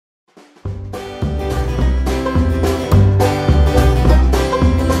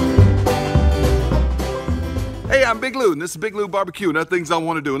Big Lou, and this is Big Lou Barbecue, and other things I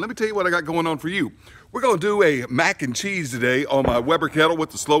want to do. And let me tell you what I got going on for you. We're going to do a mac and cheese today on my Weber Kettle with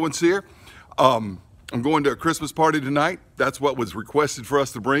the Slow N Sear. I'm going to a Christmas party tonight. That's what was requested for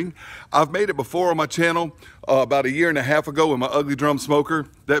us to bring. I've made it before on my channel about 1.5 years ago in my ugly drum smoker.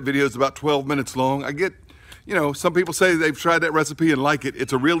 That video is about 12 minutes long. I get, you know, some people say they've tried that recipe and like it.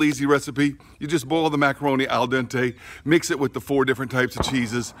 It's a real easy recipe. You just boil the macaroni al dente, mix it with the 4 different types of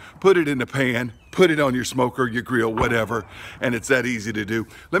cheeses, put it in the pan, put it on your smoker, your grill, whatever, and it's that easy to do.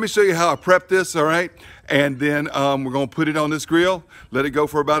 Let me show you how I prep this, all right? And then we're gonna put it on this grill, let it go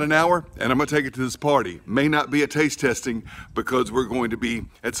for about an hour, and I'm gonna take it to this party. May not be a taste testing because we're going to be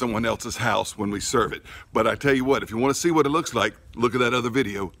at someone else's house when we serve it. But I tell you what, if you wanna see what it looks like, look at that other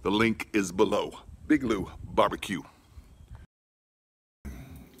video. The link is below. Big Lou Barbecue.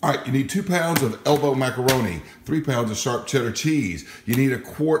 All right, you need 2 pounds of elbow macaroni, 3 pounds of sharp cheddar cheese. You need 1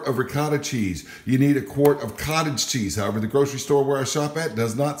 quart of ricotta cheese. You need 1 quart of cottage cheese. However, the grocery store where I shop at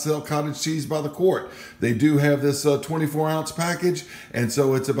does not sell cottage cheese by the quart. They do have this 24-ounce package, and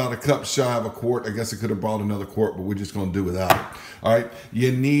so it's about 1 cup shy of 1 quart. I guess I could have bought another quart, but we're just gonna do without it. All right,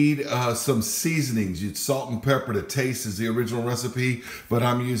 you need some seasonings. Salt and pepper to taste is the original recipe, but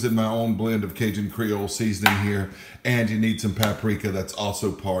I'm using my own blend of Cajun Creole seasoning here. And you need some paprika, that's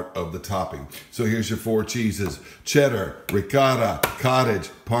also part of the topping. So here's your 4 cheeses: cheddar, ricotta, cottage,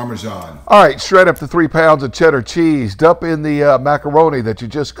 Parmesan. All right, shred up to 3 pounds of cheddar cheese. Dump in the macaroni that you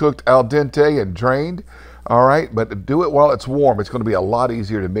just cooked al dente and drained. All right, but do it while it's warm. It's going to be a lot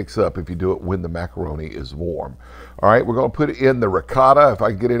easier to mix up if you do it when the macaroni is warm. All right, we're going to put in the ricotta. If I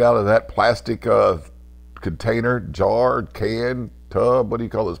can get it out of that plastic container, jar, can, tub, what do you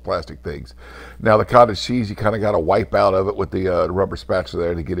call those plastic things? Now the cottage cheese, you kind of got to wipe out of it with the rubber spatula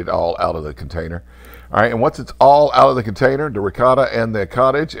there to get it all out of the container. All right, and once it's all out of the container, the ricotta and the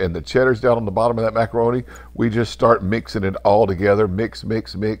cottage and the cheddar's down on the bottom of that macaroni, we just start mixing it all together. Mix,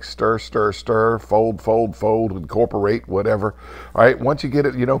 mix, mix, stir, stir, stir, fold, fold, fold, incorporate, whatever. All right, once you get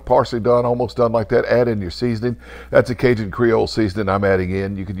it, you know, partially done, almost done like that, add in your seasoning. That's a Cajun Creole seasoning I'm adding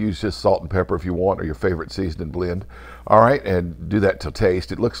in. You could use just salt and pepper if you want, or your favorite seasoning blend. All right, and do that till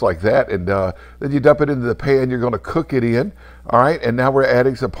taste. It looks like that, and then you dump it into the pan you're going to cook it in. All right, and now we're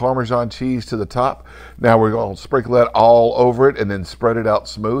adding some Parmesan cheese to the top. Now we're going to sprinkle that all over it and then spread it out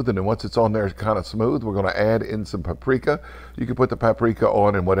smooth. And then once it's on there kind of smooth, we're going to add in some paprika. You can put the paprika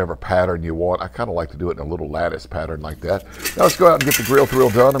on in whatever pattern you want. I kind of like to do it in a little lattice pattern like that. Now let's go out and get the grill thrill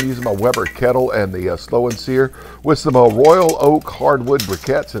done. I'm using my Weber Kettle and the Slow N Sear with some Royal Oak hardwood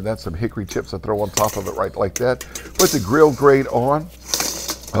briquettes, and that's some hickory chips I throw on top of it right like that. Put the grill grate on.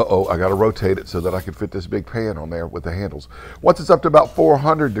 Uh-oh, I gotta rotate it so that I can fit this big pan on there with the handles. Once it's up to about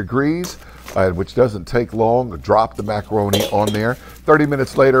 400 degrees, which doesn't take long, drop the macaroni on there. 30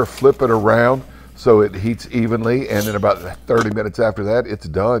 minutes later, flip it around so it heats evenly, and then about 30 minutes after that, it's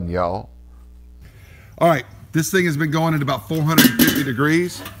done, y'all. All right, this thing has been going at about 450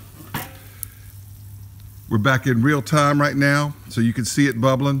 degrees. We're back in real time right now, so you can see it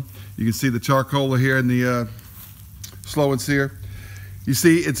bubbling. You can see the charcoal here in the Slow N Sear. You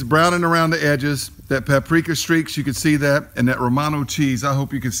see, it's browning around the edges. That paprika streaks, you can see that, and that Romano cheese, I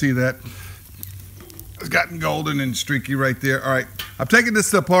hope you can see that. It's gotten golden and streaky right there. All right, I'm taking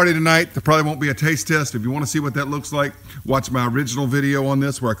this to a party tonight. There probably won't be a taste test. If you want to see what that looks like, watch my original video on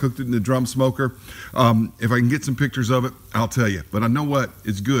this where I cooked it in the drum smoker. If I can get some pictures of it, I'll tell you. But I know what,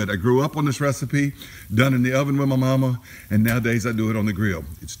 it's good. I grew up on this recipe, done in the oven with my mama, and nowadays I do it on the grill.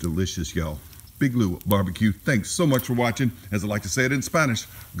 It's delicious, y'all. Big Lou Barbecue. Thanks so much for watching. As I like to say it in Spanish,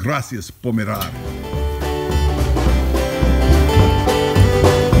 gracias por mirar.